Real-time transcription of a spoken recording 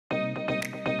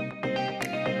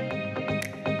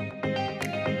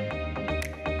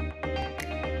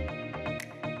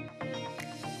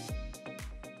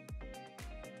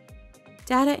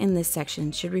Data in this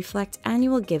section should reflect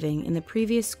annual giving in the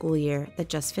previous school year that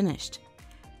just finished.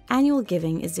 Annual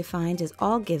giving is defined as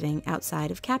all giving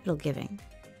outside of capital giving.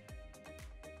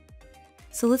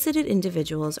 Solicited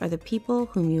individuals are the people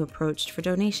whom you approached for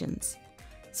donations.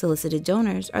 Solicited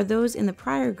donors are those in the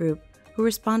prior group who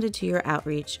responded to your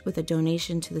outreach with a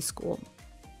donation to the school.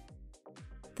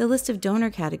 The list of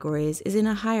donor categories is in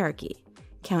a hierarchy.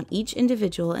 Count each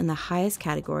individual in the highest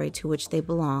category to which they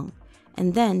belong,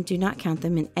 and then do not count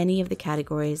them in any of the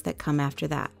categories that come after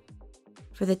that.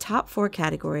 For the top 4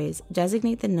 categories,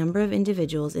 designate the number of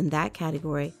individuals in that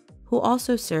category who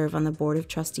also serve on the Board of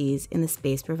Trustees in the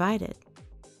space provided.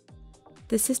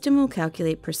 The system will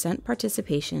calculate %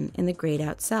 participation in the grayed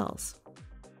out cells.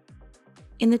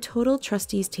 In the total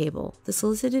trustees table, the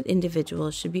solicited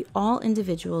individuals should be all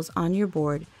individuals on your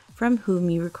board from whom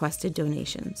you requested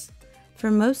donations. For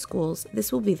most schools,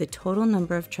 this will be the total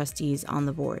number of trustees on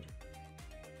the board.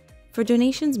 For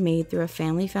donations made through a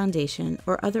family foundation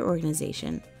or other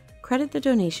organization, credit the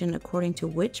donation according to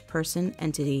which person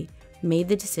entity made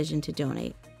the decision to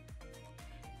donate.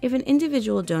 If an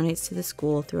individual donates to the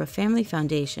school through a family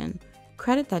foundation,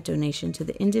 credit that donation to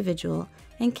the individual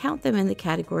and count them in the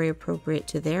category appropriate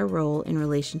to their role in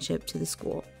relationship to the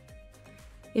school.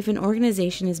 If an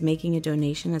organization is making a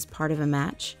donation as part of a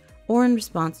match or in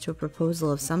response to a proposal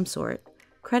of some sort,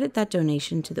 credit that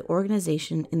donation to the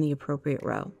organization in the appropriate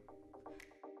row.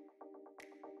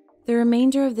 The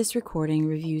remainder of this recording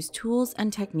reviews tools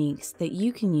and techniques that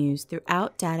you can use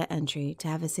throughout data entry to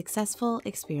have a successful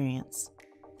experience.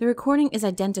 The recording is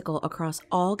identical across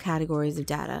all categories of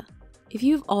data. If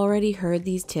you've already heard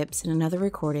these tips in another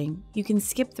recording, you can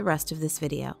skip the rest of this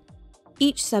video.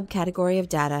 Each subcategory of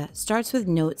data starts with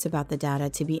notes about the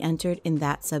data to be entered in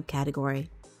that subcategory.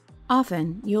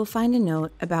 Often, you'll find a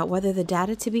note about whether the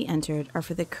data to be entered are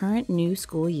for the current new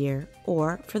school year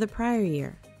or for the prior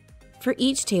year. For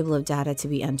each table of data to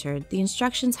be entered, the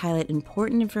instructions highlight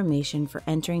important information for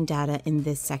entering data in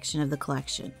this section of the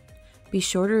collection. Be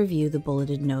sure to review the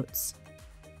bulleted notes.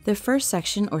 The first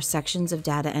section or sections of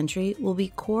data entry will be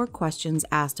core questions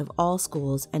asked of all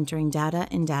schools entering data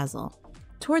in DASL.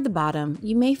 Toward the bottom,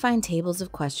 you may find tables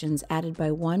of questions added by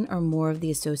one or more of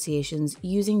the associations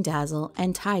using DASL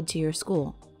and tied to your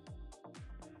school.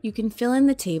 You can fill in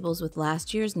the tables with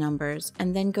last year's numbers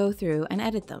and then go through and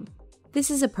edit them. This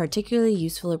is a particularly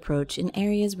useful approach in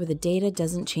areas where the data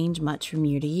doesn't change much from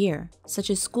year to year, such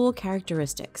as school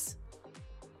characteristics.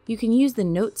 You can use the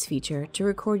Notes feature to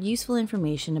record useful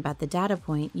information about the data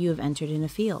point you have entered in a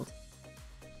field.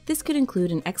 This could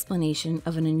include an explanation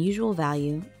of an unusual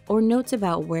value or notes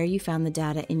about where you found the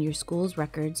data in your school's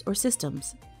records or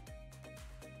systems.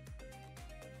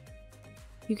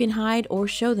 You can hide or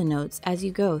show the notes as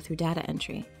you go through data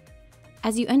entry.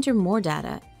 As you enter more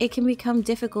data, it can become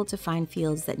difficult to find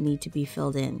fields that need to be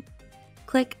filled in.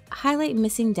 Click Highlight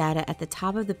Missing Data at the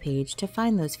top of the page to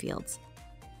find those fields.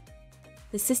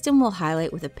 The system will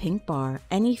highlight with a pink bar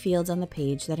any fields on the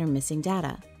page that are missing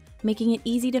data, making it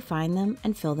easy to find them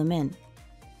and fill them in.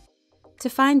 To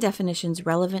find definitions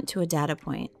relevant to a data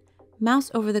point,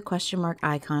 mouse over the question mark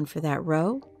icon for that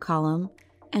row, column,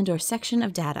 and/or section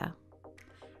of data.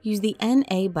 Use the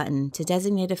NA button to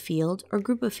designate a field or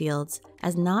group of fields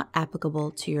as not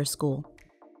applicable to your school.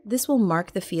 This will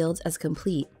mark the fields as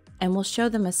complete and will show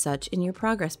them as such in your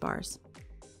progress bars.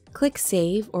 Click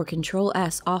Save or Ctrl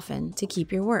S often to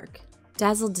keep your work.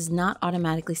 DASL does not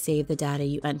automatically save the data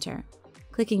you enter.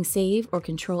 Clicking Save or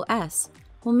Ctrl S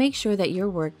will make sure that your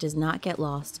work does not get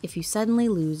lost if you suddenly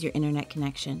lose your internet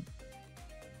connection.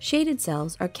 Shaded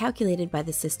cells are calculated by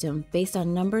the system based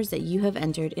on numbers that you have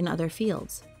entered in other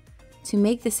fields. To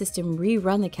make the system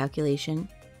rerun the calculation,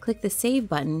 click the Save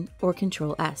button or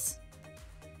Ctrl S.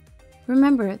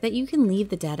 Remember that you can leave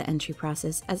the data entry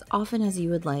process as often as you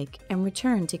would like and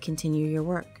return to continue your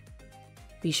work.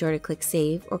 Be sure to click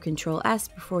Save or Ctrl S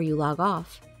before you log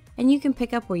off, and you can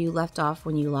pick up where you left off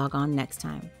when you log on next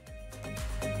time.